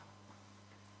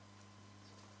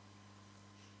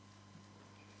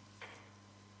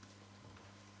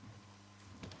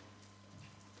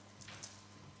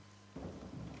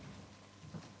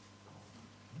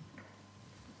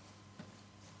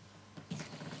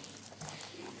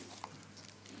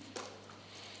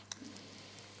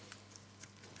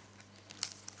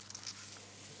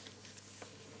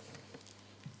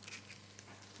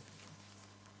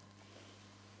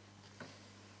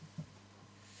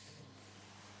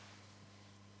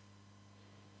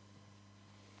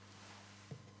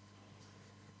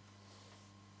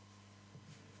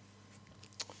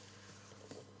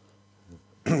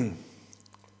On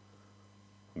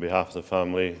behalf of the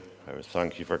family, I would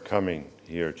thank you for coming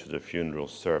here to the funeral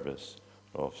service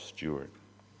of Stuart.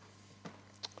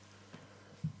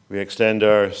 We extend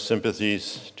our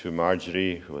sympathies to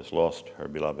Marjorie, who has lost her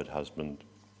beloved husband,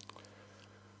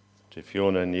 to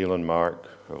Fiona, Neil, and Mark,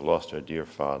 who have lost their dear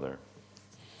father,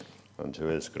 and to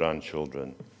his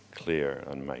grandchildren, Claire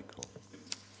and Michael,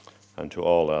 and to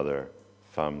all other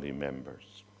family members.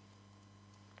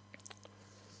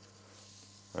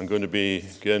 I'm going to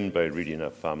begin by reading a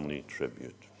family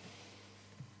tribute.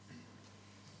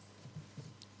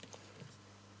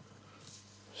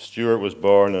 Stuart was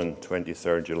born on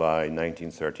 23rd July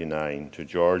 1939 to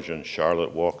George and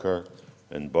Charlotte Walker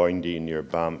in Boyndy near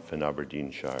Banff in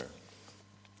Aberdeenshire.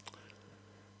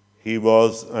 He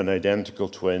was an identical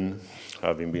twin,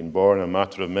 having been born a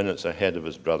matter of minutes ahead of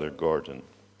his brother Gordon.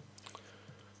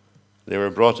 They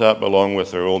were brought up along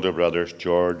with their older brothers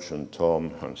George and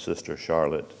Tom and sister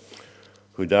Charlotte,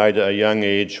 who died at a young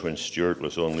age when Stuart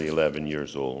was only 11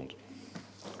 years old.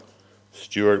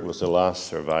 Stuart was the last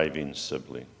surviving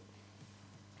sibling.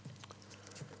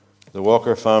 The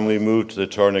Walker family moved to the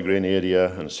Tornagrain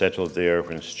area and settled there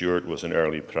when Stuart was in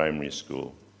early primary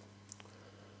school.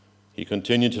 He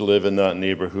continued to live in that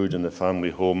neighbourhood in the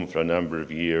family home for a number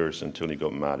of years until he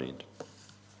got married.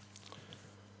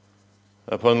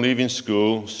 Upon leaving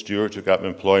school, Stuart took up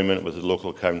employment with the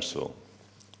local council.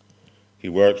 He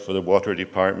worked for the water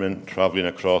department, travelling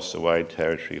across the wide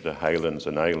territory of the Highlands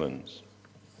and Islands.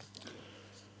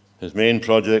 His main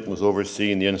project was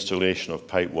overseeing the installation of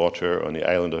pipe water on the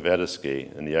island of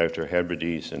Eriskay in the Outer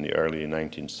Hebrides in the early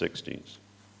 1960s.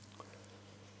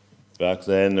 Back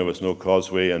then, there was no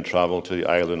causeway and travel to the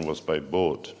island was by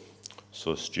boat,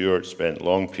 so Stuart spent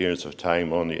long periods of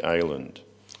time on the island.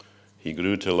 He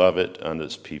grew to love it and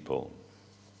its people.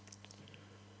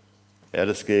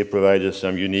 Eriskay provided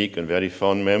some unique and very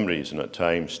fond memories, and at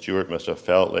times Stuart must have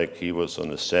felt like he was on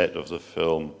the set of the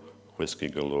film Whiskey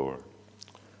Galore.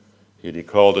 He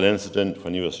recalled an incident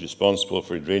when he was responsible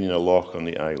for draining a loch on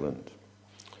the island.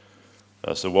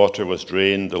 As the water was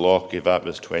drained, the loch gave up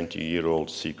its 20-year-old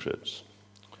secrets,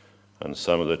 and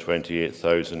some of the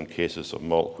 28,000 cases of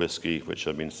malt whiskey which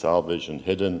had been salvaged and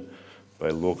hidden by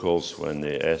locals when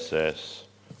the SS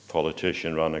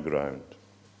politician ran aground.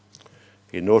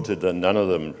 He noted that none of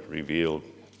them revealed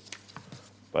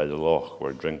by the loch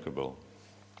were drinkable.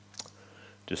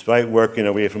 Despite working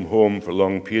away from home for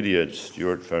long periods,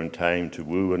 Stuart found time to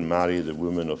woo and marry the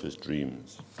woman of his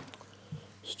dreams.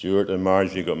 Stuart and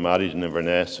Marjorie got married in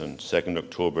Inverness on 2nd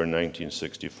October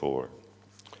 1964.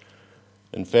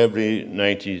 In February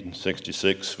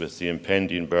 1966, with the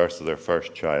impending birth of their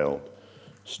first child,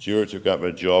 Stuart took up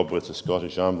a job with the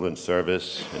Scottish Ambulance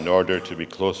Service in order to be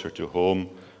closer to home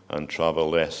and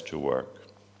travel less to work.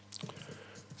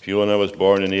 Fiona was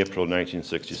born in April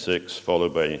 1966,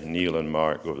 followed by Neil and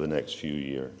Mark over the next few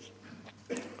years.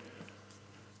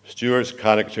 Stuart's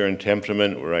character and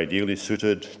temperament were ideally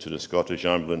suited to the Scottish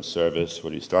Ambulance Service,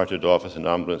 where he started off as an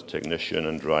ambulance technician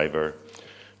and driver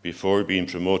before being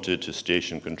promoted to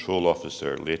station control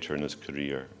officer later in his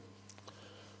career.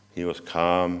 He was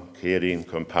calm, caring,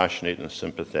 compassionate, and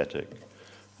sympathetic,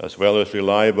 as well as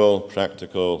reliable,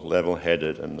 practical,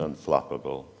 level-headed, and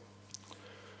unflappable.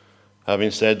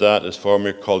 Having said that, his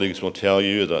former colleagues will tell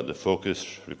you that the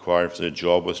focus required for the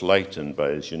job was lightened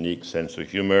by his unique sense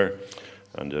of humour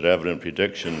and irreverent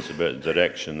predictions about the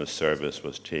direction the service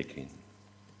was taking.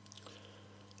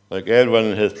 Like everyone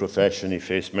in his profession, he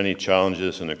faced many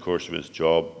challenges in the course of his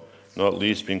job, not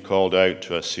least being called out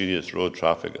to a serious road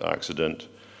traffic accident,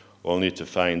 only to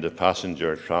find the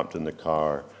passenger trapped in the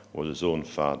car was his own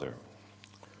father.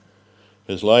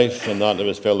 His life and that of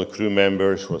his fellow crew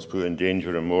members was put in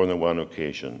danger on more than one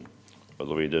occasion,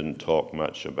 although he didn't talk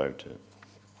much about it.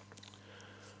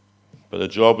 But the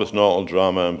job was not all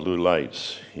drama and blue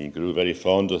lights. He grew very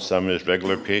fond of some of his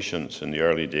regular patients in the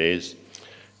early days,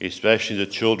 especially the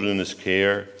children in his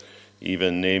care,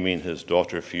 even naming his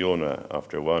daughter Fiona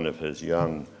after one of his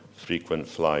young frequent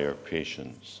flyer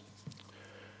patients.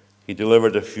 He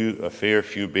delivered a fair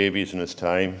few babies in his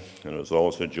time, and it was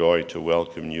always a joy to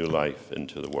welcome new life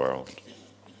into the world.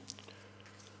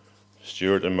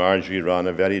 Stuart and Marjorie ran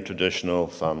a very traditional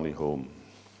family home.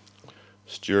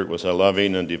 Stuart was a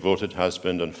loving and devoted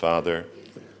husband and father,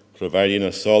 providing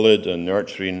a solid and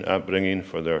nurturing upbringing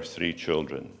for their 3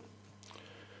 children.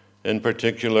 In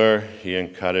particular, he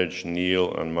encouraged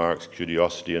Neil and Mark's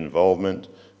curiosity and involvement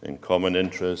in common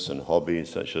interests and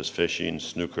hobbies such as fishing,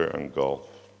 snooker, and golf.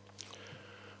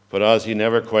 But as he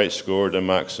never quite scored a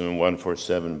maximum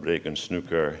 147 break in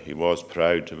snooker, he was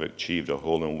proud to have achieved a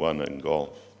hole-in-one in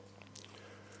golf.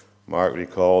 Mark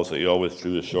recalls that he always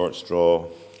drew the short straw,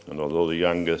 and although the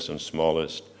youngest and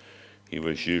smallest, he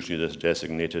was usually this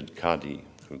designated caddy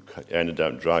who ended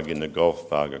up dragging the golf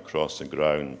bag across the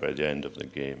ground by the end of the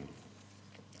game.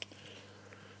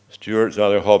 Stuart's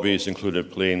other hobbies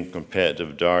included playing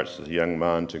competitive darts as a young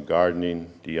man, to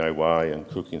gardening, DIY, and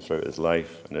cooking throughout his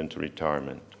life and into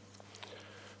retirement.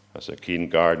 As a keen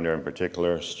gardener in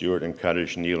particular, Stuart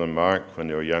encouraged Neil and Mark, when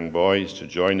they were young boys, to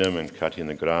join him in cutting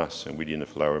the grass and weeding the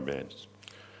flower beds.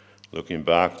 Looking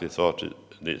back, they thought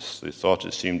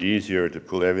it seemed easier to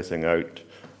pull everything out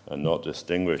and not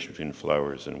distinguish between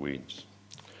flowers and weeds.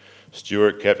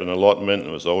 Stuart kept an allotment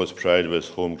and was always proud of his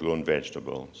homegrown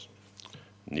vegetables.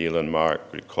 Neil and Mark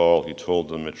recall he told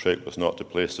them the trick was not to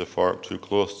place the fork too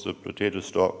close to the potato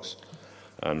stalks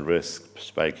and risk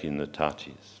spiking the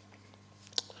tatties.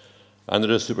 Under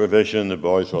his supervision, the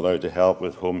boys were allowed to help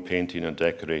with home painting and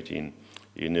decorating,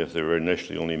 even if they were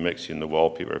initially only mixing the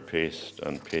wallpaper paste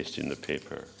and pasting the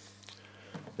paper.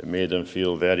 It made them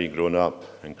feel very grown up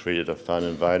and created a fun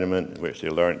environment in which they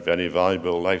learned very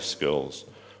valuable life skills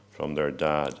from their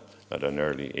dad at an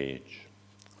early age.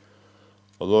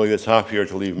 Although he was happier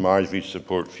to leave Marjorie to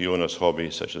support Fiona's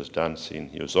hobbies such as dancing,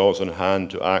 he was always on hand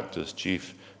to act as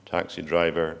chief taxi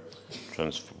driver,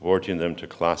 transporting them to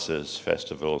classes,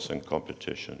 festivals, and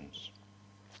competitions.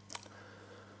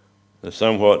 The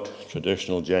somewhat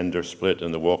traditional gender split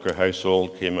in the Walker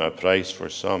household came at a price for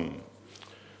some.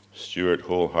 Stuart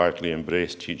wholeheartedly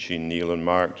embraced teaching Neil and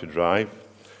Mark to drive,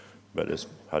 but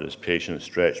had his patience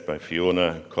stretched by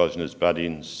Fiona, causing his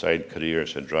budding side career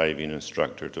as a driving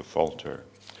instructor to falter,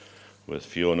 with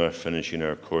Fiona finishing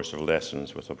her course of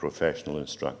lessons with a professional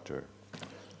instructor.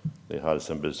 They had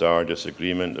some bizarre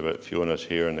disagreement about Fiona's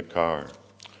hair in the car,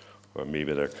 or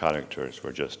maybe their characters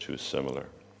were just too similar.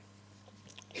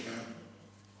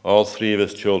 All three of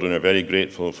his children are very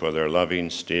grateful for their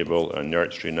loving, stable, and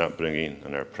nurturing upbringing,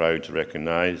 and are proud to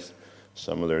recognize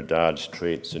some of their dad's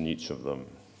traits in each of them.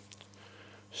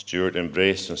 Stuart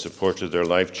embraced and supported their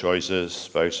life choices,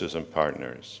 spouses, and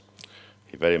partners.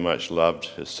 He very much loved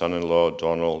his son-in-law,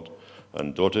 Donald,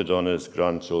 and doted on his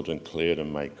grandchildren, Claire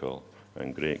and Michael,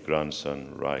 and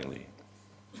great-grandson, Riley.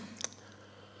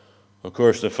 Of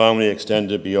course, the family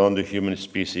extended beyond the human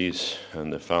species,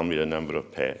 and the family had a number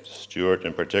of pets. Stuart,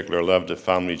 in particular, loved the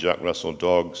family Jack Russell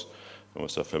dogs, and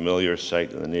was a familiar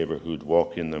sight in the neighbourhood,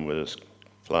 walking them with his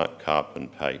flat cap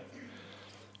and pipe.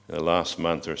 In the last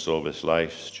month or so of his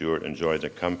life, Stuart enjoyed the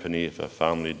company of a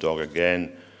family dog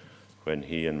again, when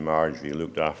he and Marjorie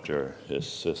looked after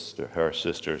her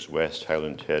sister's West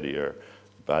Highland Terrier,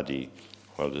 Buddy,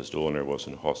 while his owner was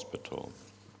in hospital.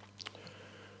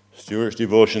 Stuart's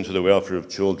devotion to the welfare of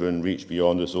children reached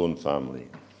beyond his own family.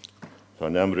 For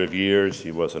a number of years,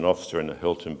 he was an officer in the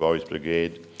Hilton Boys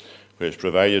Brigade, which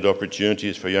provided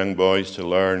opportunities for young boys to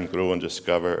learn, grow, and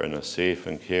discover in a safe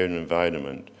and caring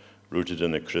environment rooted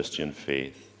in the Christian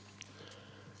faith.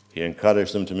 He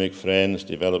encouraged them to make friends,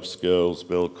 develop skills,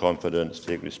 build confidence,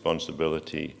 take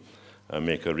responsibility, and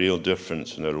make a real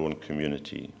difference in their own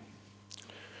community.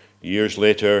 Years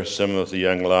later, some of the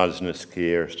young lads in his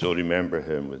care still remember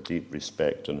him with deep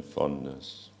respect and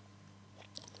fondness.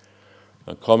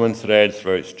 A common thread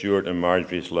throughout Stuart and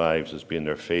Marjorie's lives has been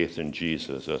their faith in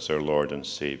Jesus as their Lord and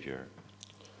Saviour.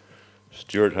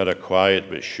 Stuart had a quiet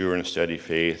but sure and steady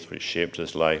faith which shaped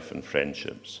his life and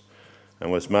friendships,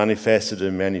 and was manifested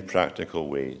in many practical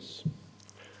ways.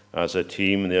 As a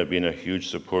team, they have been a huge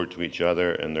support to each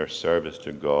other in their service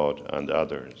to God and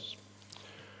others.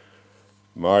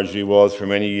 Marjorie was for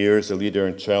many years a leader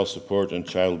in child support and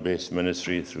child-based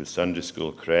ministry through Sunday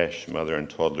school, creche, mother and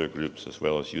toddler groups, as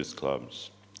well as youth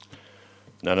clubs.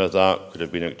 None of that could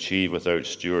have been achieved without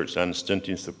Stuart's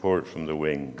unstinting support from the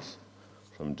wings,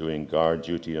 from doing guard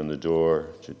duty on the door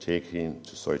to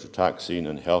taxiing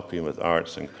and helping with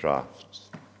arts and crafts.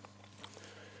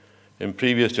 In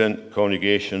previous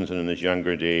congregations and in his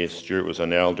younger days, Stuart was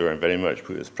an elder and very much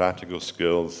put his practical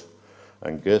skills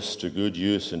and gifts to good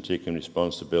use in taking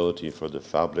responsibility for the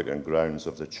fabric and grounds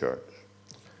of the church.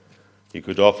 He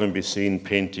could often be seen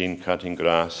painting, cutting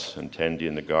grass, and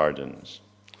tending the gardens.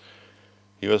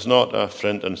 He was not a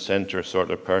front and center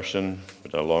sort of person,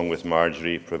 but along with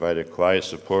Marjorie, provided quiet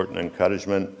support and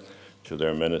encouragement to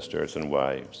their ministers and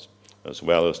wives, as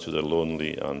well as to the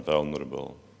lonely and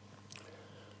vulnerable.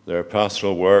 Their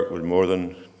pastoral work would more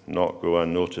than not go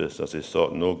unnoticed, as they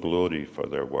sought no glory for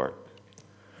their work.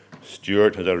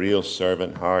 Stuart had a real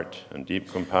servant heart and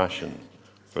deep compassion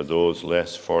for those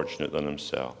less fortunate than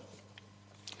himself.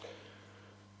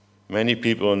 Many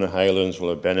people in the Highlands will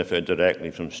have benefited directly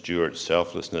from Stuart's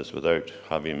selflessness without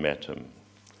having met him.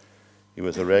 He He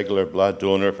was a regular blood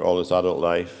donor for all his adult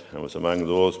life and was among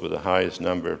those with the highest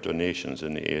number of donations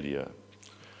in the area.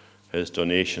 His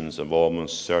donations have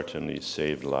almost certainly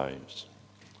saved lives.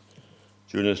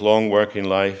 During his long working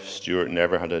life, Stuart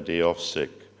never had a day off sick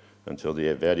until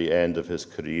the very end of his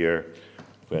career,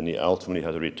 when he ultimately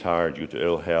had to retire due to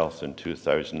ill health in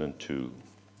 2002.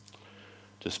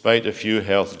 Despite a few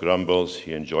health grumbles,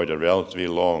 he enjoyed a relatively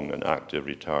long and active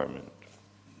retirement.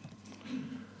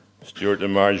 Stuart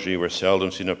and Marjorie were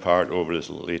seldom seen apart over his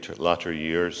latter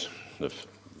years.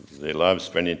 They loved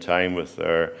spending time with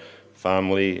their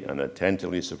family and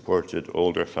attentively supported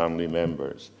older family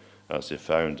members as they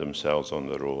found themselves on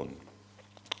their own.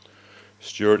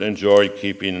 Stuart enjoyed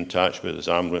keeping in touch with his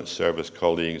ambulance service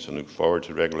colleagues and looked forward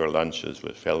to regular lunches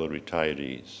with fellow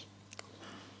retirees.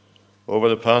 Over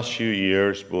the past few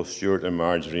years, both Stuart and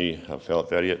Marjorie have felt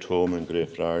very at home in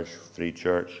Greyfriars Free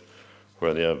Church,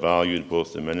 where they have valued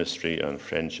both the ministry and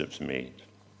friendships made.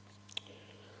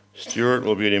 Stuart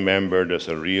will be remembered as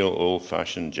a real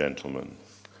old-fashioned gentleman,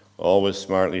 always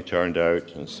smartly turned out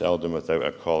and seldom without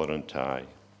a collar and tie.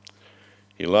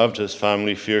 He loved his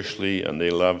family fiercely, and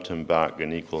they loved him back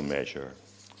in equal measure.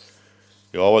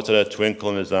 He always had a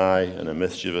twinkle in his eye and a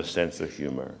mischievous sense of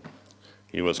humor.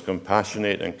 He was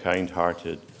compassionate and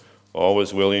kind-hearted,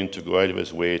 always willing to go out of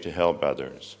his way to help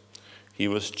others. He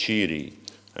was cheery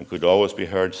and could always be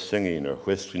heard singing or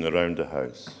whistling around the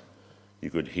house. You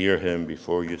could hear him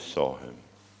before you saw him.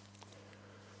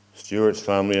 Stuart's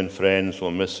family and friends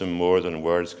will miss him more than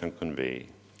words can convey.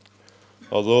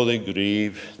 Although they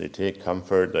grieve, they take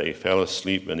comfort that he fell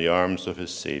asleep in the arms of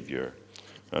his Savior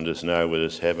and is now with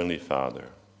his Heavenly Father.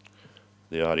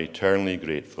 They are eternally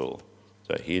grateful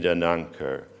that he had an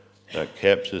anchor that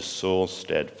kept his soul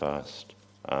steadfast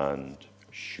and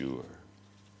sure.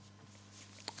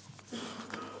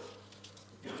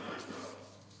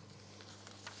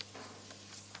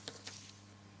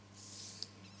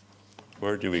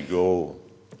 Where do we go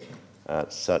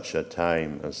at such a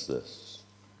time as this?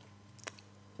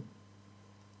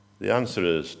 The answer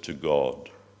is to God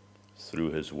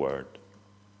through his word.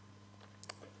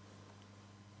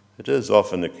 It is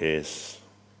often the case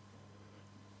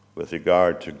with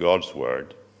regard to God's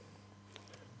word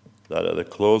that at the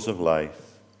close of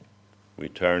life we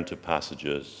turn to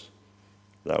passages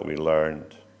that we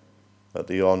learned at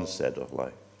the onset of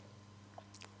life.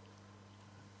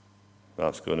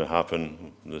 That's going to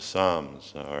happen in the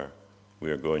Psalms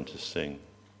we are going to sing.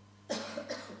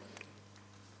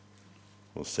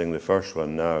 We'll sing the first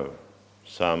one now,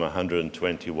 Psalm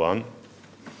 121,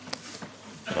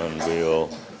 and we'll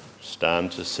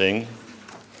stand to sing.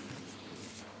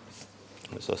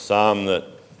 It's a psalm that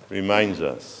reminds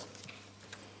us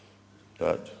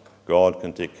that God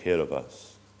can take care of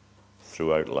us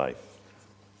throughout life.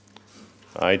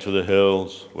 I to the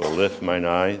hills will lift mine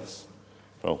eyes,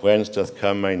 from whence doth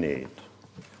come mine aid?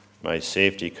 My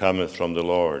safety cometh from the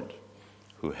Lord,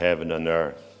 who heaven and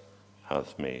earth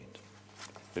hath made.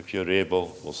 If you're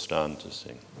able, we'll stand to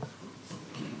sing.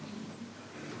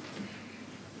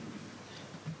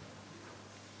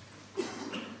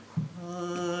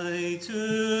 I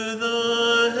to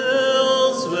the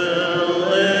hills will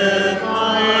lift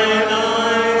mine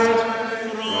eyes,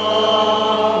 from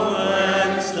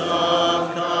whence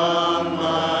doth come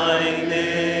mine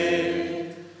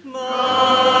aid.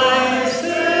 My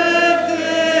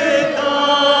safety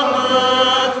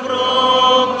cometh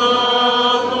from the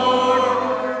Lord,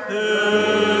 who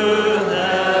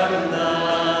heaven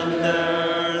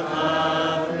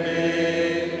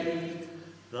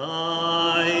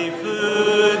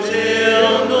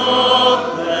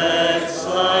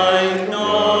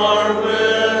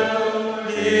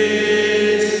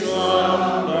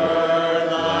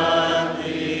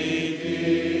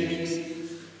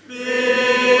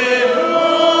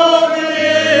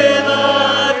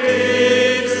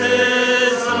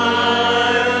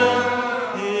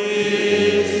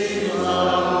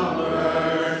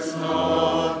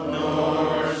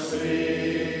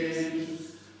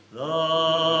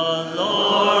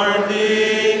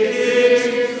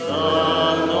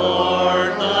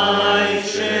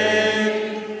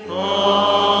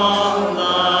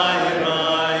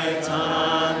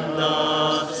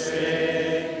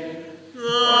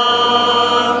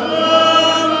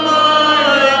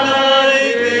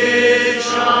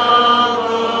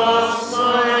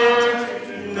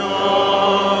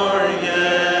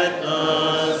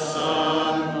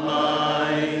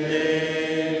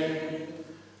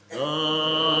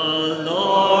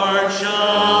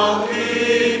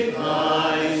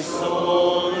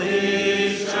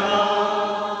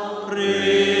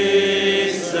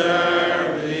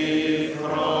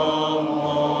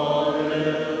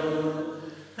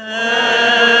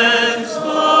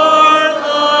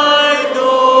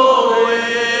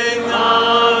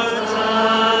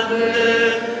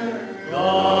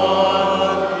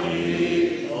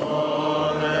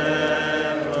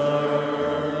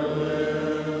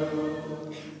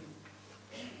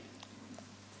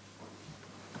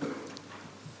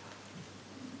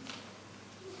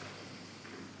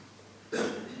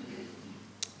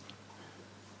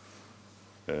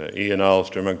Ian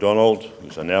Alistair MacDonald,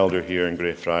 who's an elder here in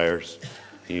Greyfriars,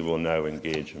 he will now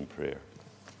engage in prayer.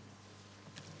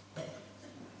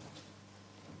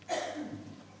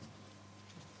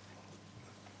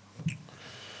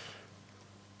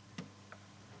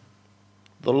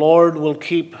 The Lord will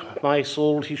keep my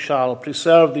soul, he shall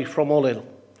preserve thee from all ill.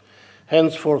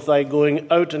 Henceforth thy going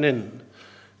out and in,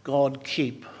 God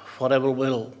keep forever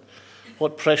will.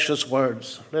 What precious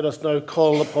words. Let us now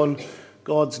call upon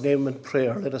God's name in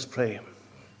prayer. Let us pray.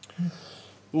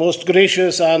 Most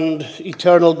gracious and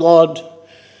eternal God,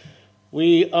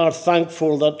 we are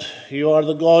thankful that you are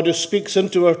the God who speaks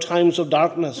into our times of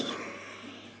darkness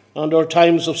and our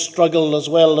times of struggle, as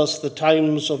well as the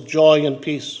times of joy and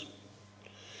peace.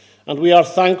 And we are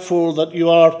thankful that you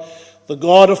are the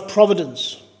God of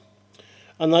providence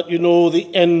and that you know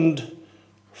the end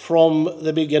from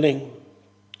the beginning.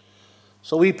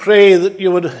 So we pray that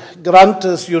you would grant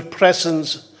us your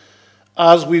presence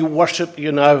as we worship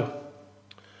you now.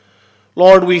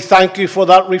 Lord, we thank you for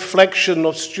that reflection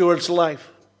of Stuart's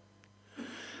life.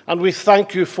 And we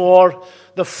thank you for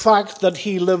the fact that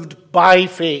he lived by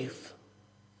faith.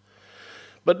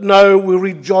 But now we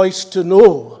rejoice to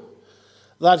know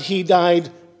that he died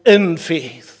in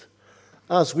faith,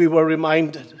 as we were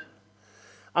reminded.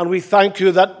 And we thank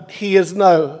you that he is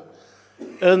now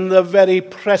in the very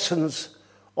presence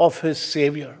of his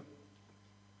Savior.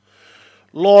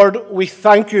 Lord, we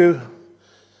thank you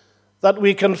that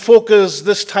we can focus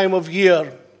this time of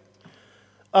year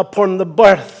upon the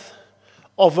birth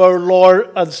of our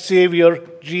Lord and Savior,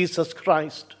 Jesus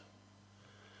Christ.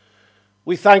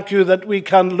 We thank you that we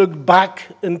can look back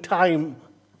in time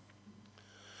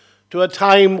to a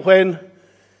time when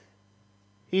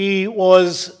he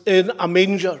was in a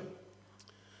manger.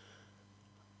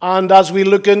 And as we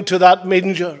look into that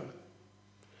manger,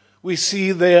 we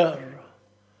see there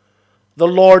the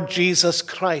Lord Jesus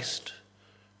Christ,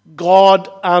 God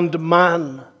and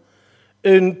man,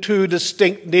 in two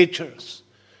distinct natures,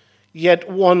 yet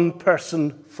one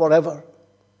person forever.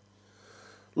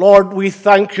 Lord, we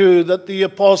thank you that the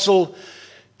Apostle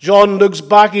John looks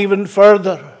back even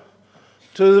further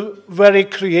to the very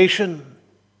creation,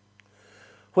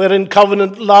 where in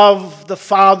covenant love the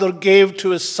Father gave to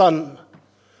his Son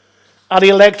an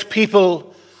elect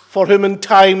people for whom in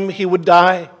time he would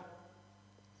die.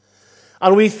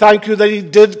 And we thank you that he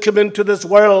did come into this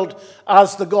world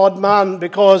as the God-man,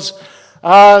 because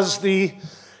as the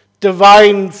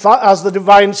divine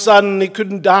Son, he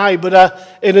couldn't die,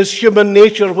 but in his human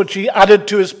nature, which he added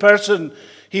to his person,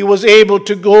 he was able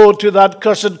to go to that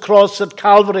cursed cross at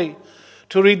Calvary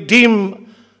to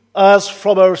redeem us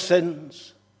from our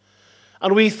sins.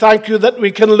 And we thank you that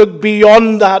we can look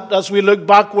beyond that as we look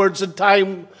backwards in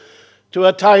time to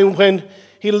a time when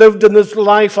he lived in this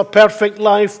life, a perfect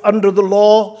life under the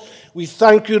law. We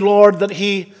thank you, Lord, that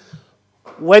he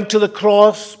went to the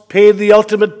cross, paid the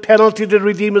ultimate penalty to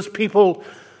redeem his people,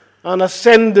 and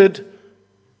ascended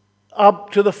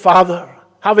up to the Father,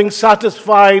 having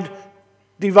satisfied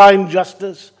divine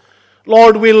justice.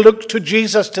 Lord, we look to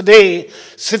Jesus today,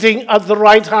 sitting at the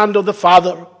right hand of the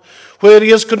Father, where he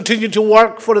has continued to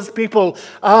work for his people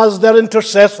as their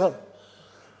intercessor.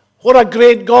 What a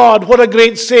great God, what a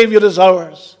great Savior is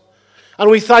ours.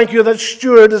 And we thank you that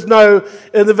Stuart is now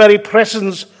in the very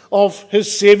presence of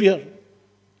his Savior.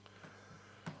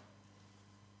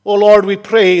 Oh Lord, we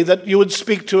pray that you would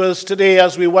speak to us today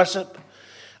as we worship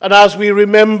and as we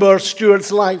remember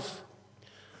Stuart's life.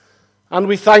 And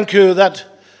we thank you that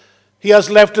he has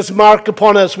left his mark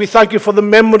upon us. We thank you for the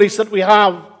memories that we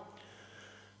have.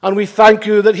 And we thank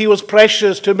you that he was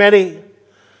precious to many.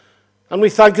 And we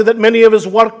thank you that many of his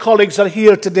work colleagues are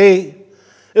here today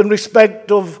in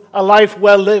respect of a life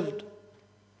well lived.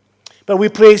 But we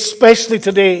pray especially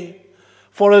today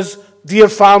for his dear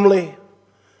family.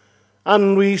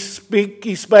 And we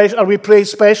pray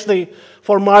especially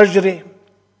for Marjorie.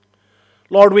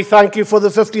 Lord, we thank you for the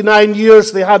 59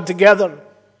 years they had together.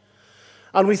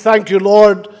 And we thank you,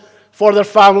 Lord, for their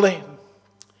family.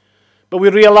 But we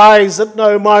realize that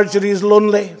now Marjorie is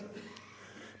lonely.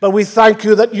 But we thank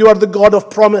you that you are the God of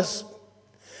promise.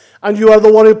 And you are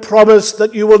the one who promised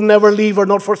that you will never leave her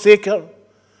nor forsake her.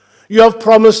 You have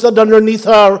promised that underneath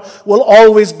her will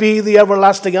always be the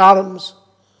everlasting arms.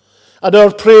 And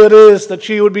our prayer is that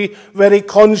she would be very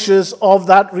conscious of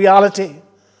that reality.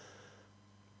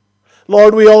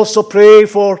 Lord, we also pray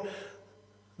for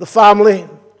the family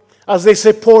as they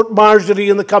support Marjorie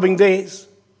in the coming days.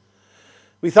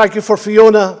 We thank you for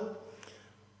Fiona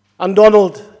and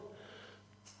Donald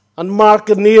and Mark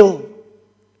and Neil.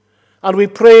 And we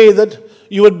pray that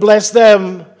you would bless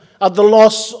them at the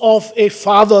loss of a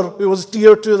father who was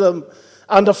dear to them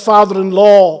and a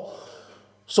father-in-law.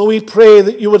 So we pray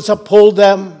that you would uphold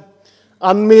them,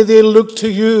 and may they look to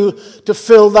you to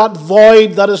fill that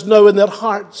void that is now in their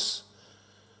hearts.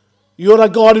 You are a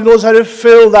God who knows how to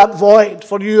fill that void,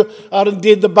 for you are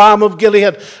indeed the balm of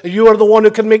Gilead. You are the one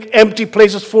who can make empty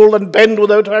places full and bend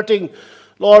without hurting.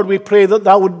 Lord, we pray that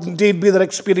that would indeed be their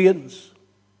experience.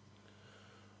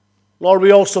 Lord,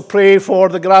 we also pray for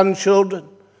the grandchildren,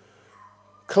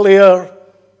 Claire,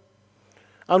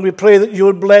 and we pray that you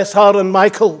would bless her and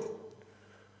Michael.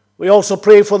 We also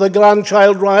pray for the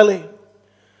grandchild, Riley,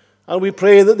 and we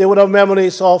pray that they would have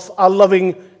memories of a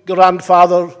loving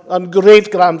grandfather and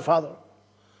great-grandfather.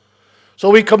 So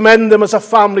we commend them as a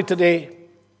family today,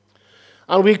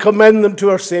 and we commend them to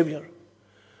our Savior.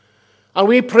 And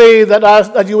we pray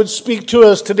that you would speak to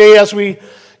us today as we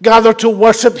gather to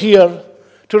worship here,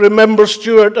 to remember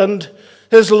Stuart and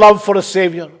his love for a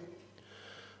Savior.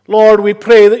 Lord, we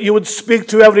pray that you would speak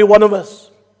to every one of us,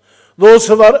 those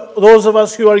of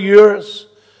us who are yours.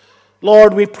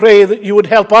 Lord, we pray that you would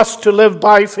help us to live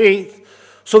by faith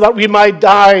so that we might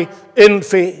die in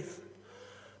faith.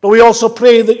 But we also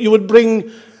pray that you would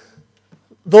bring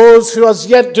those who as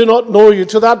yet do not know you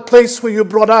to that place where you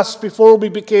brought us before we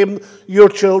became your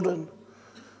children.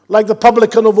 Like the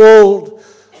publican of old,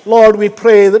 Lord, we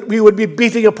pray that we would be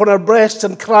beating upon our breasts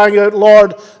and crying out,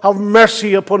 Lord, have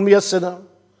mercy upon me, a sinner.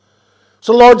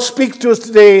 So, Lord, speak to us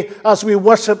today as we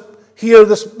worship here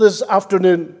this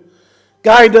afternoon.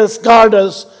 Guide us, guard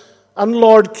us, and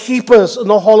Lord, keep us in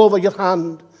the hollow of your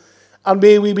hand. And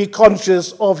may we be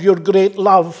conscious of your great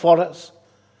love for us.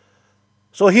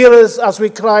 So hear us as we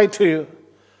cry to you.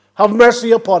 Have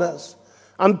mercy upon us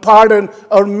and pardon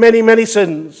our many, many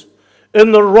sins.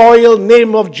 In the royal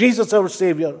name of Jesus our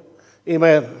Savior.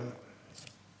 Amen.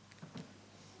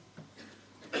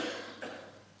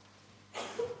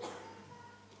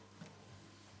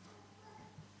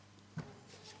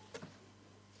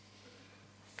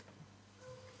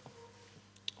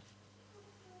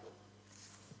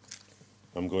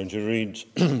 I'm going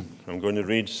to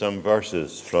read some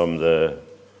verses from the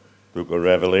book of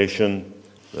Revelation,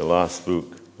 the last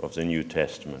book of the New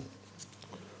Testament.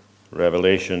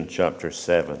 Revelation chapter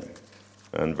 7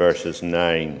 and verses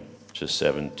 9 to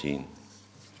 17.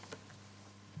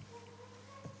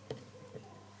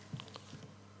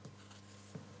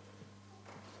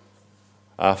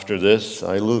 After this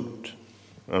I looked,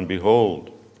 and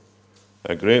behold,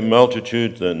 a great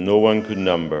multitude that no one could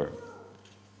number,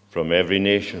 from every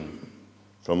nation,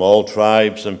 from all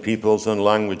tribes and peoples and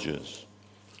languages,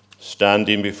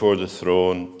 standing before the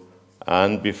throne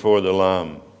and before the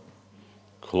Lamb,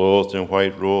 clothed in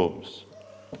white robes,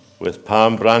 with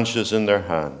palm branches in their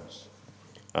hands,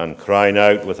 and crying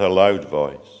out with a loud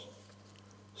voice,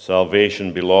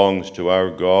 Salvation belongs to our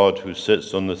God who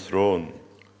sits on the throne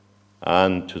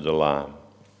and to the Lamb.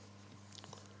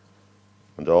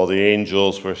 And all the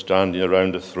angels were standing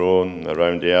around the throne,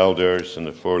 around the elders and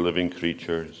the four living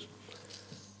creatures.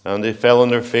 And they fell on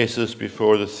their faces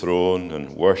before the throne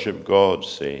and worshipped God,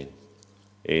 saying,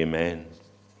 Amen.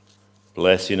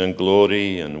 Blessing and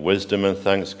glory and wisdom and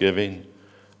thanksgiving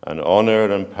and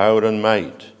honor and power and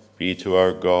might be to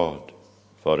our God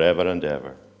forever and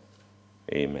ever.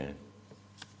 Amen.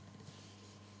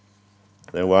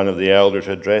 Then one of the elders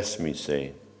addressed me,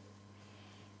 saying,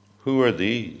 Who are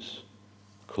these,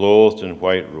 clothed in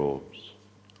white robes,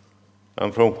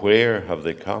 and from where have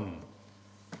they come?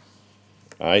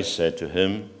 I said to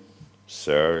him,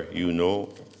 Sir, you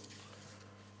know.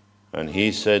 And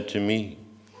he said to me,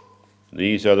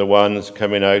 These are the ones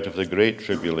coming out of the great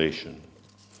tribulation.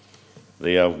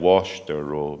 They have washed their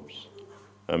robes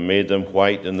and made them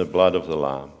white in the blood of the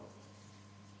Lamb.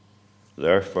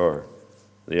 Therefore,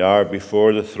 they are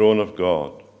before the throne of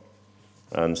God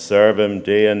and serve him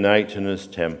day and night in his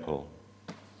temple.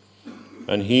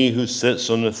 And he who sits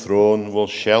on the throne will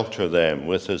shelter them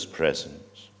with his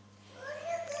presence.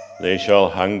 They shall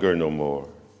hunger no more,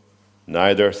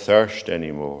 neither thirst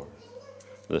any more.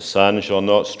 The sun shall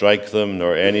not strike them,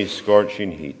 nor any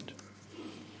scorching heat.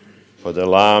 For the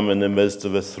Lamb in the midst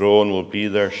of the throne will be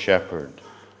their shepherd,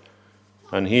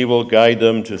 and he will guide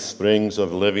them to springs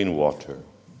of living water,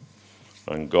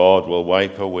 and God will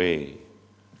wipe away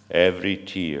every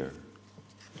tear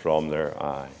from their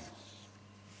eyes.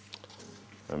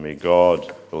 And may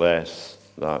God bless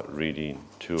that reading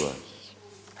to us.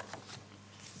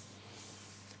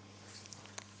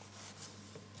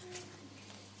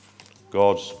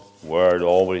 God's word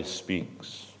always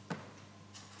speaks.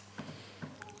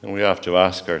 And we have to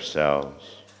ask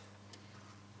ourselves,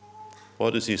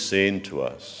 what is he saying to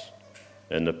us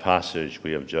in the passage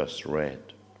we have just read?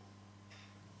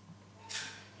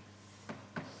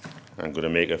 I'm going to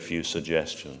make a few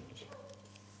suggestions.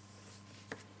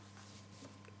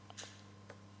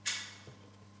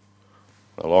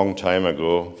 A long time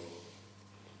ago,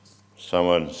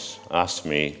 someone's asked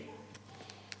me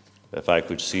if I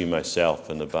could see myself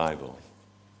in the Bible.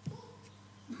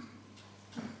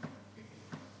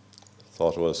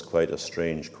 Thought it was quite a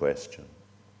strange question.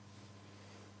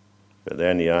 But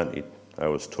then I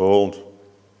was told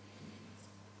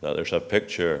that there's a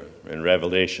picture in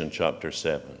Revelation chapter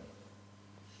 7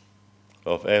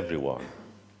 of everyone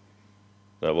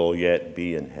that will yet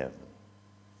be in heaven,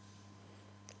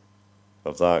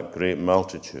 of that great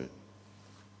multitude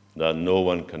that no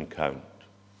one can count.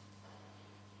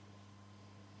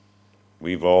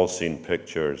 We've all seen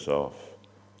pictures of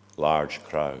large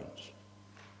crowds.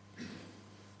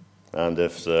 And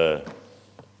if the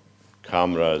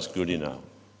camera is good enough,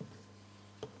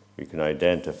 we can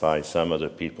identify some of the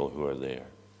people who are there.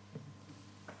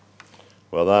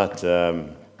 Well, that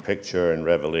picture in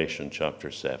Revelation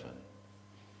chapter 7,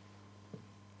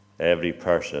 every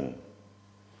person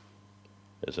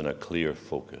is in a clear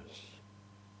focus.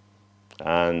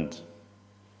 And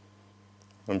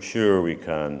I'm sure we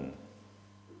can,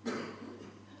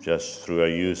 just through a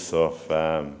use of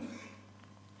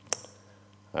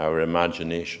our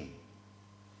imagination,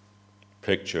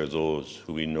 picture those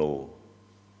who we know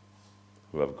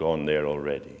who have gone there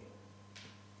already.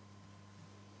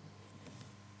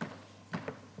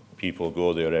 People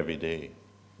go there every day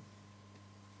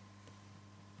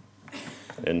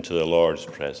into the Lord's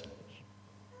presence.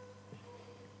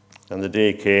 And the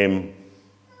day came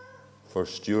for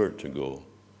Stuart to go.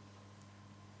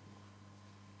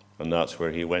 And that's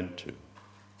where he went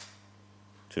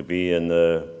to be in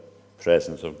the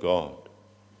presence of God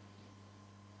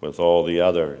with all the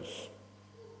others.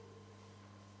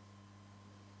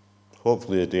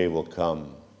 Hopefully a day will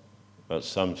come at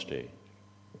some stage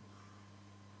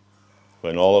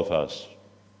when all of us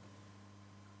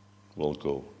will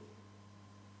go.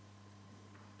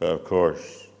 But of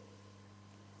course,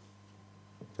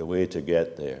 the way to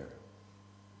get there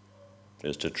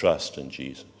is to trust in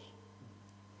Jesus.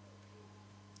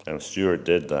 And Stuart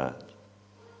did that,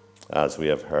 as we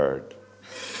have heard.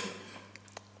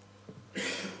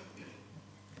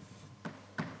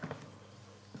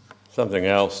 Something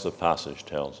else the passage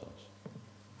tells us.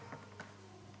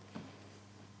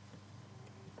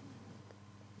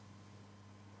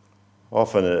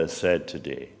 Often it is said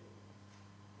today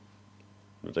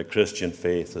that the Christian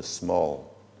faith is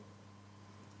small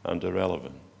and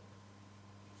irrelevant,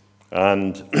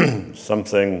 and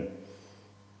something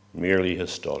merely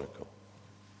historical.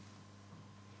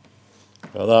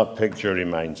 Well, that picture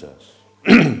reminds us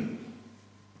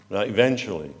that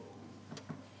eventually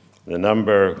the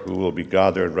number who will be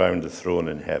gathered round the throne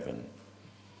in heaven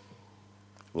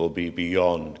will be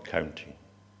beyond counting.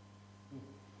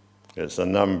 It's a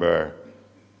number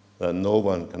that no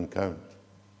one can count.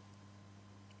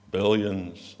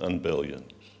 Billions and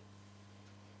billions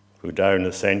who down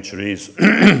the centuries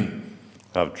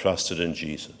have trusted in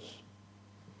Jesus.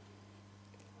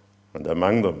 And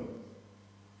among them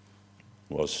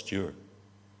was Stuart.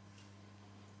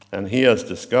 And he has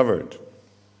discovered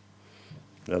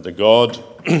that the God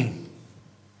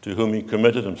to whom he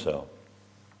committed himself,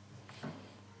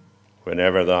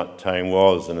 whenever that time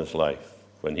was in his life,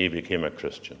 when he became a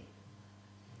Christian,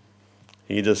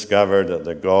 he discovered that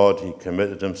the God he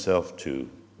committed himself to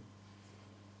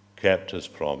kept his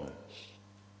promise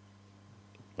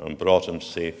and brought him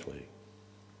safely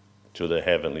to the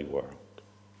heavenly world.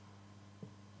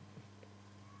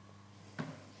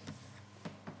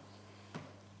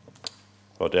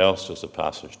 What else does the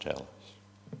passage tell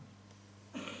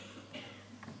us?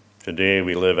 Today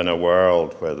we live in a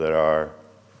world where there are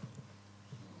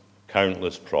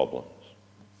countless problems.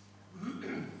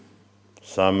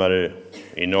 Some are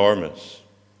enormous,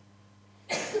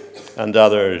 and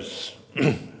others,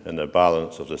 in the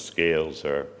balance of the scales,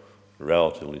 are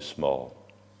relatively small.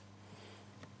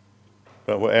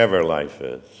 But whatever life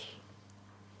is,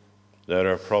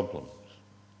 there are problems.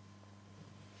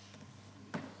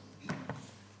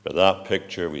 But that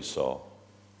picture we saw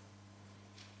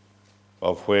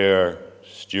of where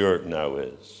Stuart now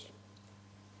is,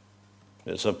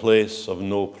 it's a place of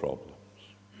no problems,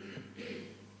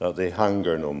 that they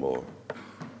hunger no more,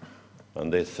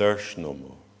 and they thirst no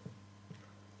more.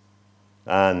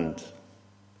 And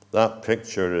that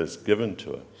picture is given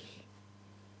to us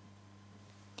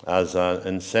as an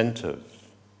incentive,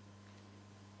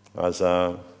 as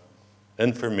an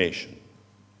information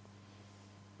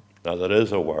that there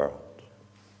is a world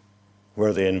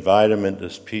where the environment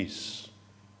is peace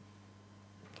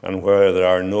and where there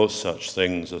are no such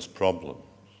things as problems,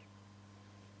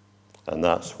 And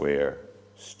that's where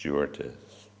Stuart is.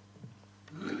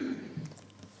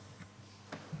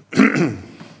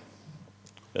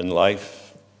 In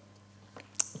life,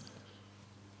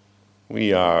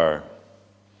 we are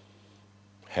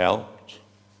helped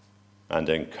and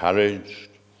encouraged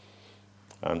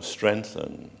and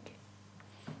strengthened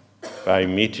by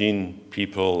meeting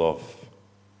people of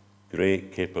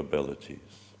great capabilities.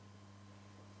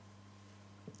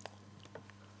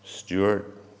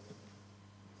 Stuart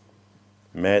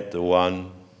met the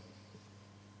one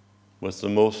with the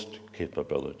most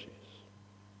capabilities.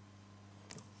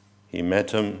 He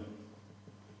met him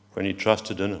when he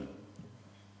trusted in him,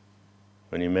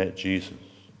 when he met Jesus.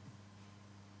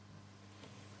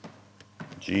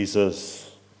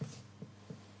 Jesus,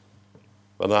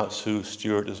 well, that's who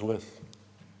Stuart is with.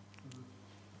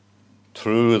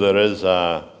 True, there is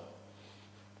a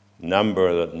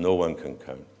number that no one can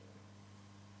count.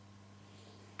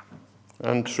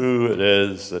 And true it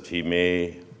is that he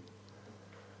may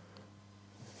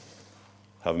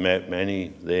have met many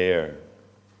there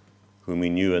whom he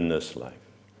knew in this life.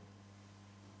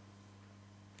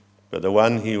 But the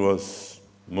one he was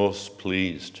most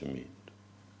pleased to meet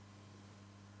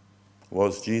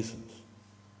was Jesus.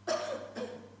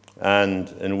 And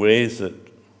in ways that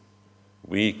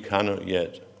we cannot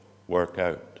yet work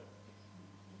out.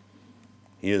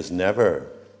 He is never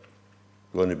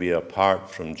going to be apart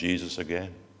from Jesus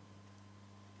again.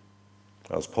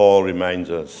 As Paul reminds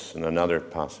us in another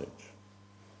passage,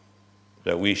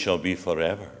 that we shall be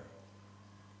forever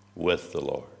with the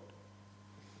Lord.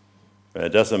 And it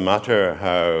doesn't matter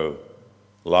how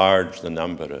large the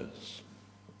number is,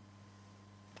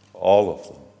 all of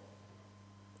them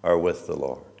are with the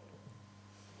Lord.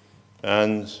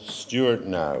 And Stuart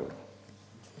now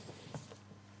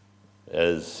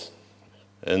is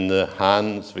in the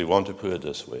hands, we want to put it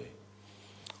this way,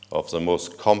 of the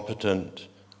most competent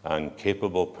and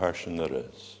capable person there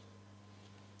is,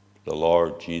 the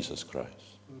Lord Jesus Christ.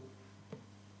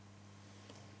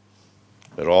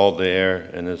 They're all there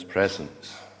in his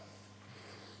presence.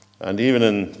 And even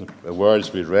in the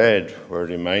words we read, we're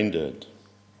reminded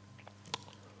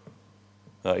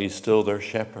that he's still their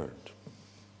shepherd.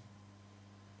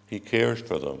 He cares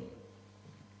for them.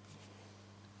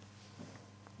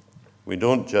 We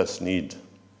don't just need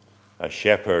a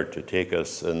shepherd to take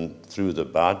us through the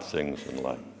bad things in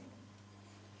life.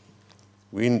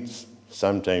 We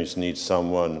sometimes need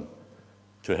someone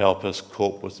to help us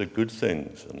cope with the good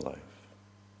things in life.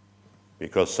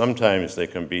 Because sometimes they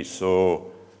can be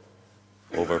so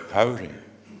overpowering.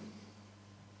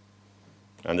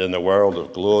 And in the world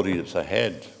of glory that's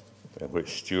ahead, in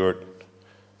which Stuart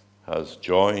has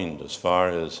joined as far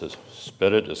as his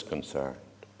spirit is concerned,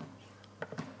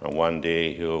 and one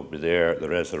day he'll be there at the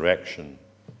resurrection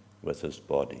with his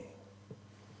body.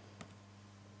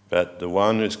 But the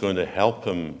one who's going to help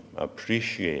him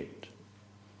appreciate,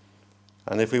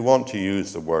 and if we want to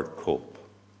use the word cope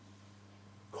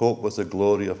with the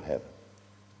glory of heaven,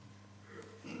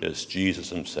 is Jesus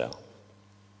himself.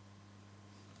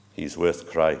 He's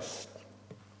with Christ.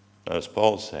 And as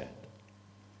Paul said,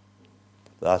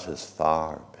 that is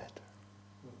far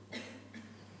better.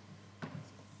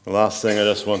 The last thing I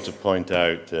just want to point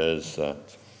out is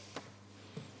that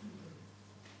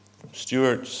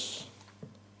Stuarts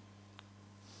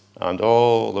and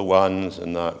all the ones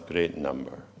in that great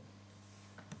number,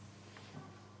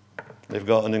 they've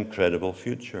got an incredible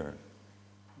future.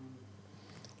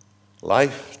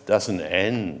 Life doesn't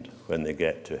end when they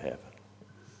get to heaven.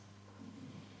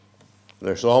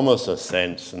 There's almost a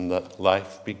sense in that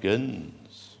life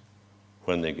begins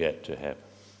when they get to heaven.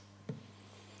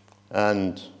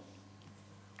 And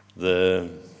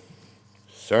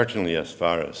certainly as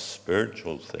far as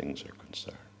spiritual things are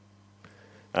concerned.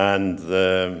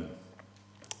 And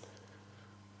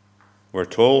we're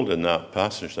told in that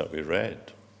passage that we read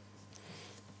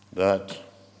that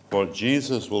what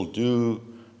Jesus will do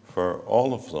for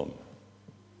all of them,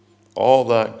 all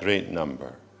that great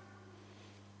number,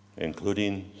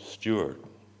 including Stuart,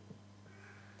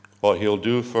 what he'll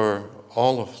do for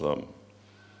all of them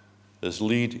is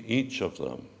lead each of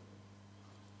them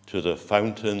to the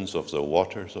fountains of the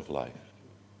waters of life.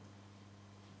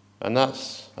 And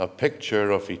that's a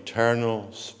picture of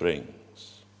eternal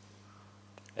springs,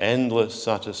 endless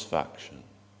satisfaction,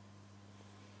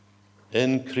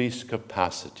 increased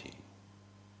capacity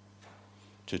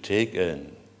to take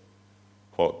in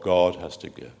what God has to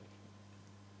give.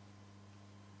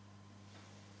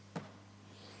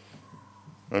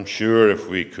 I'm sure if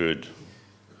we could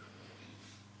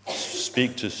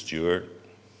speak to Stuart,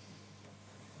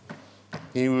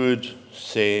 he would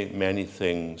say many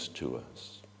things to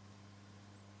us.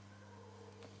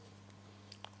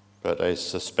 But I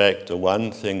suspect the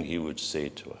one thing he would say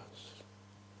to us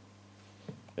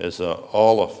is that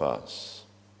all of us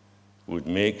would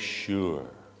make sure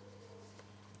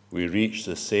we reach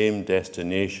the same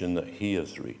destination that he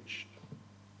has reached.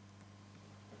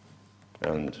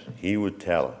 And he would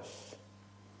tell us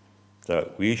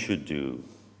that we should do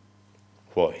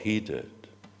what he did,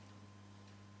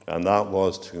 and that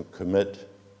was to commit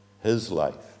his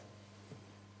life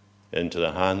into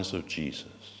the hands of Jesus.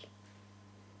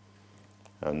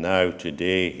 And now,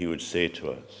 today, he would say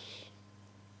to us,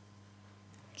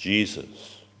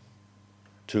 Jesus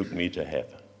took me to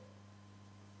heaven.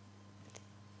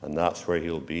 And that's where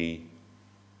he'll be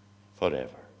forever.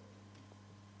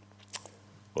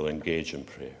 We'll engage in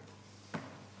prayer.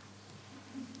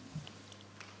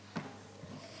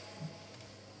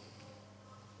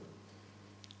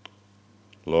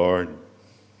 Lord,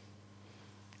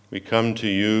 we come to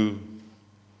you,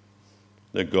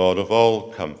 the God of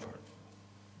all comfort.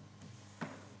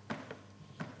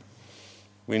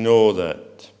 We know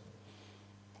that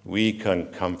we can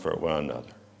comfort one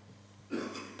another,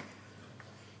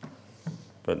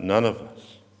 but none of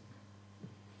us,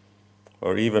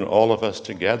 or even all of us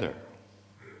together,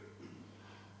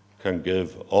 can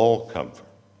give all comfort.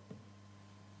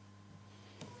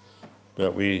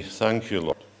 But we thank you,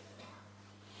 Lord,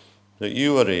 that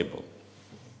you are able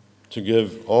to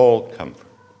give all comfort,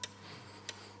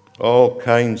 all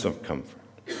kinds of comfort.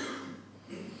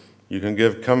 You can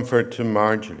give comfort to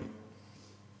Marjorie,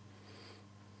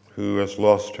 who has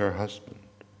lost her husband,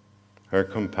 her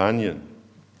companion.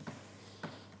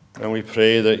 And we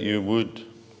pray that you would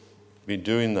be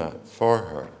doing that for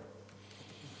her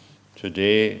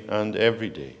today and every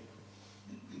day,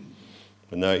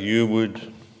 and that you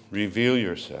would reveal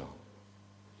yourself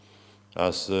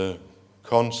as the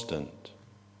constant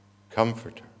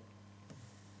comforter.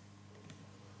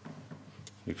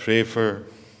 We pray for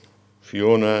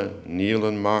Fiona, Neil,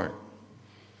 and Mark,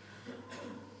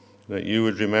 that you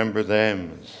would remember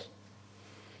them as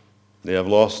they have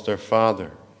lost their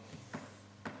father.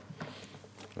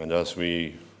 And as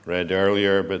we read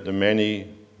earlier about the many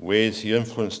ways he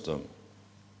influenced them,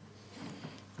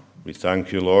 we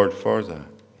thank you, Lord, for that.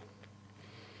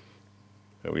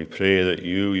 And we pray that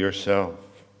you yourself,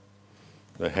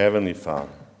 the Heavenly Father,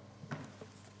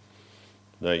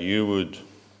 that you would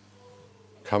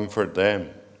comfort them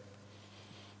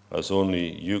as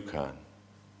only you can.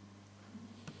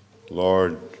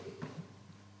 Lord,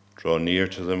 draw near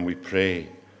to them, we pray,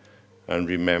 and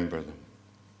remember them.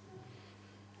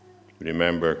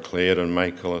 Remember Claire and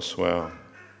Michael as well,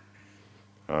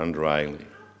 and Riley.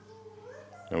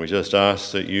 And we just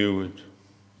ask that you would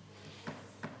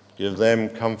give them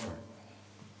comfort,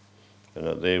 and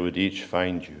that they would each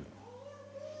find you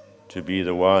to be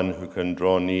the one who can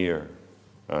draw near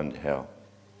and help.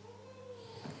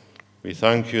 We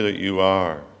thank you that you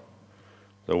are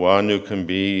the one who can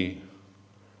be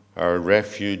our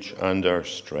refuge and our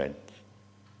strength,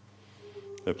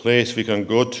 the place we can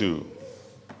go to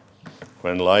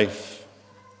when life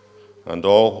and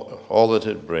all that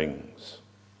it brings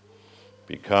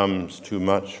becomes too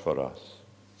much for us.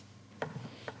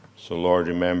 So, Lord,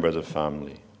 remember the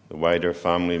family, the wider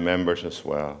family members as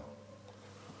well.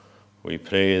 We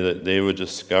pray that they would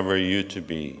discover you to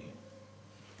be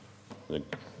the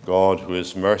God who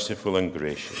is merciful and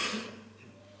gracious.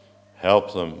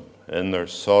 Help them in their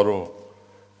sorrow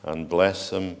and bless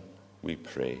them, we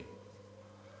pray.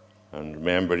 And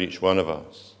remember each one of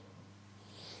us.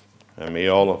 And may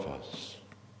all of us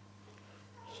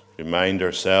remind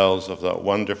ourselves of that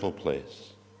wonderful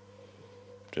place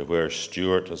to where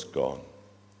Stuart has gone.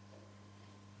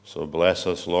 So bless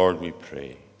us, Lord, we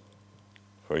pray,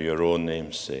 for your own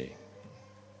name's sake.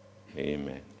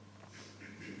 Amen.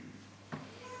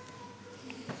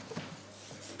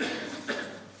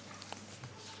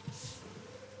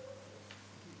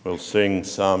 We'll sing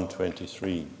Psalm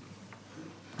 23,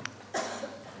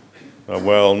 a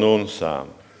well-known psalm.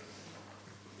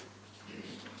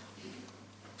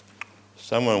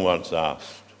 Someone once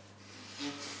asked,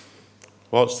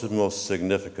 what's the most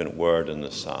significant word in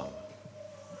the psalm?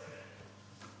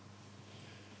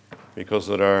 Because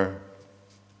there are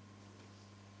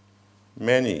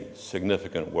many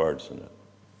significant words in it.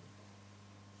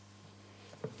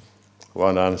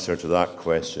 One answer to that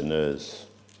question is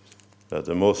that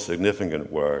the most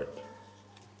significant word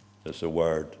is the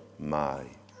word my.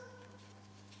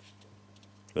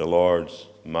 The Lord's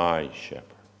my shepherd.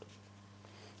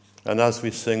 And as we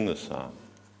sing the psalm,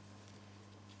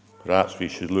 perhaps we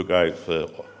should look out for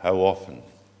how often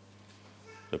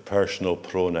the personal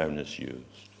pronoun is used.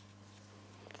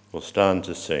 We'll stand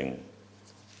to sing,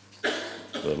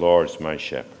 the Lord's my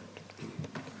shepherd.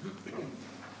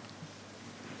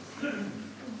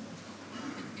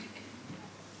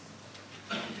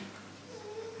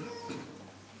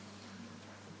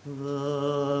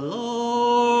 The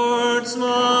Lord's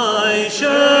my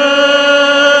shepherd,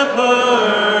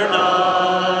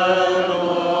 I'll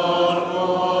not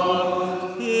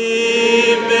want.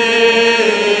 He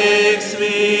makes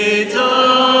me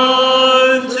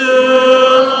down to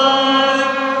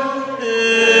lie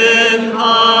in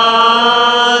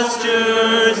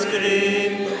pastures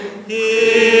green.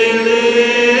 He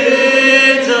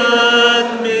leadeth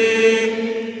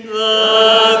me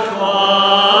the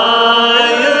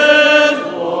quiet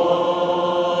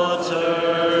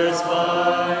waters by.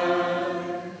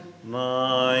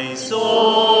 My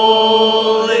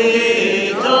soul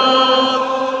he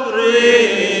doth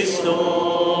restore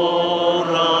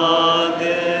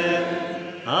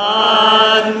again,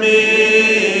 and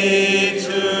me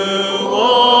to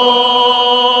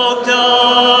walk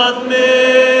doth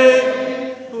make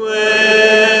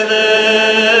within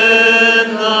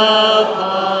the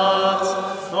paths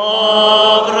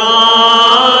of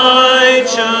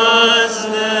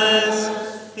righteousness,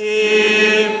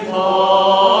 even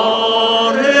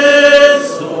for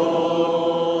his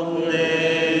own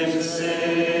name's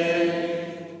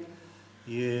sake.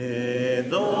 Yea,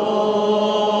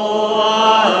 though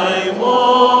I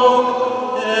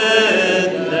walk in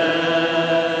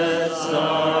death's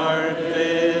dark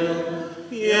vale,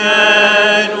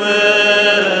 yet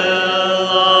will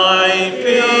I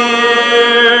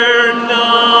fear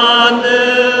none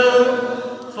ill,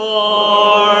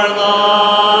 for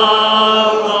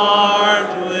thou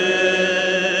art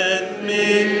with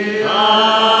me,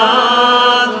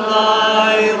 and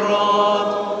thy rod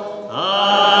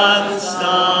and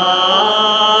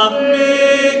staff me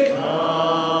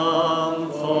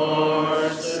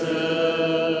comfort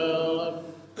still.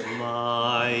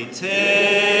 My table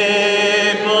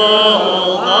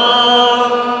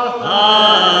thou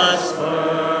hast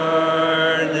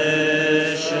furnished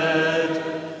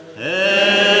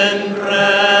in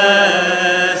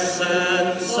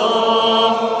presence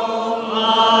of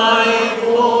my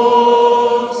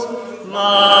foes.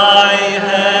 My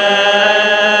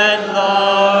head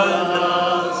thou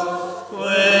dost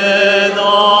with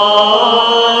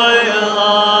oil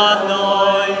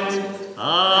anoint,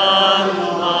 and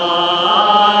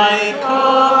my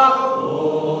cup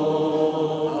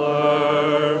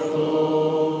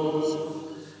overflows.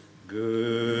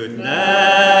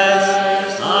 Goodness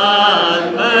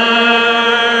and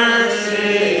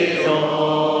mercy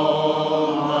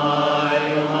all my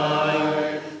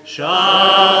life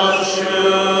shall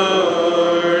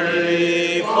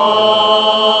surely follow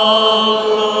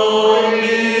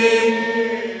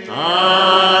me,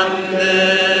 and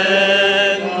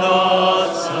in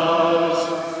God's house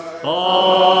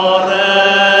forevermore.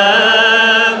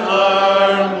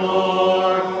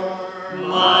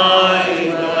 My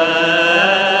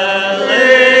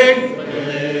dwelling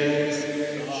place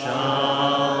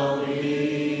shall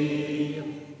be.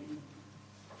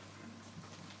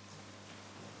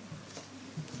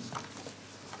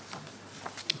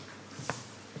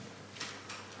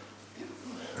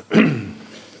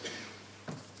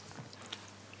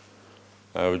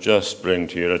 I would just bring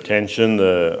to your attention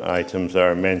the items that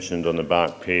are mentioned on the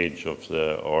back page of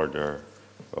the order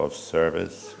of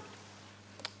service.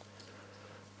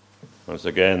 Once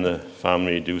again, the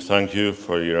family do thank you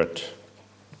for your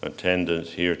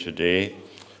attendance here today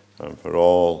and for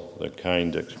all the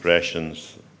kind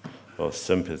expressions of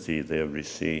sympathy they have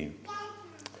received.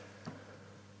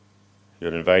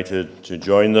 You're invited to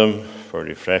join them for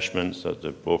refreshments at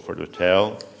the Beaufort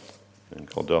Hotel in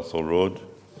Clonderriff Road,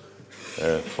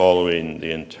 following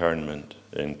the internment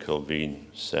in Kilbeen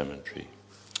Cemetery.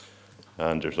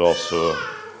 And there's also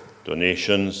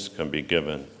donations can be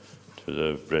given to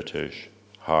the British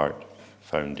Heart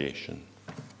Foundation.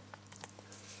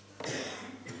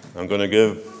 I'm going to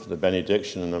give the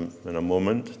benediction in a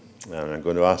moment, and I'm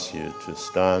going to ask you to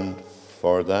stand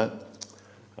for that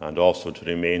and also to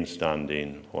remain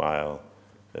standing while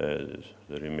the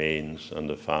remains and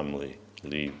the family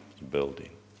leave the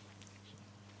building.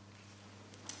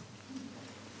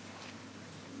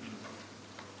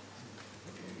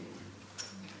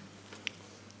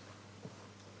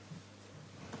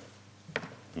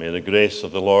 May the grace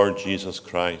of the Lord Jesus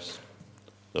Christ,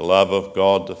 the love of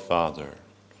God the Father,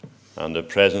 and the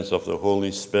presence of the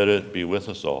Holy Spirit be with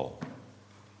us all.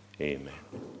 Amen.